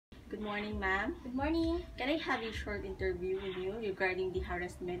Good morning, ma'am. Good morning. Can I have a short interview with you regarding the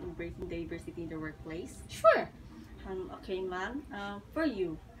harassment embracing diversity in the workplace? Sure. Okay, ma'am. For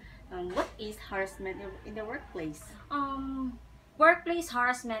you, what is harassment in the workplace? Workplace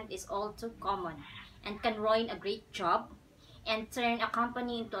harassment is all too common and can ruin a great job and turn a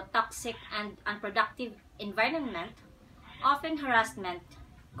company into a toxic and unproductive environment. Often harassment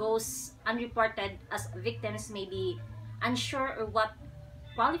goes unreported as victims may be unsure of what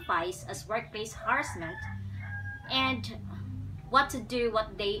qualifies as workplace harassment and what to do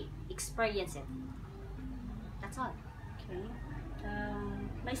what they experience it. That's all. Okay.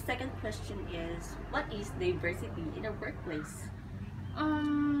 My second question is, what is diversity in the workplace?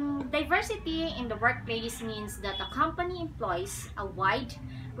 Diversity in the workplace means that a company employs a wide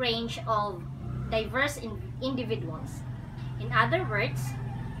range of diverse individuals. In other words,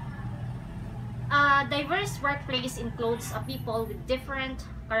 a diverse workplace includes people with different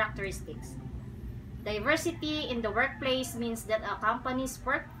characteristics. Diversity in the workplace means that a company's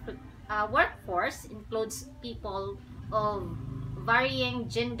workforce includes people of varying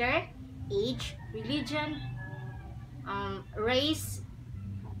gender, age, religion, race,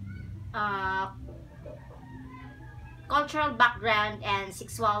 cultural background, and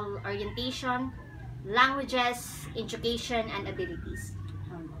sexual orientation, languages, education, and abilities.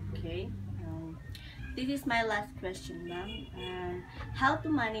 Okay. This is my last question, ma'am. How to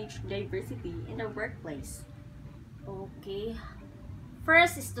manage diversity in the workplace? Okay.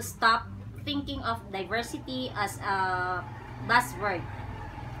 First is to stop thinking of diversity as a buzzword.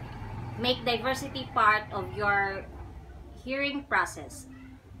 Make diversity part of your hiring process.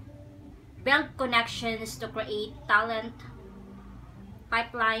 Build connections to create talent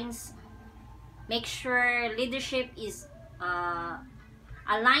pipelines. Make sure leadership is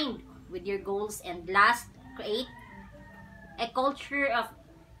aligned with your goals, and last, create a culture of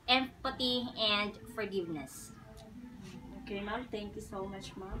empathy and forgiveness. Okay, ma'am. Thank you so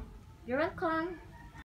much, ma'am. You're welcome.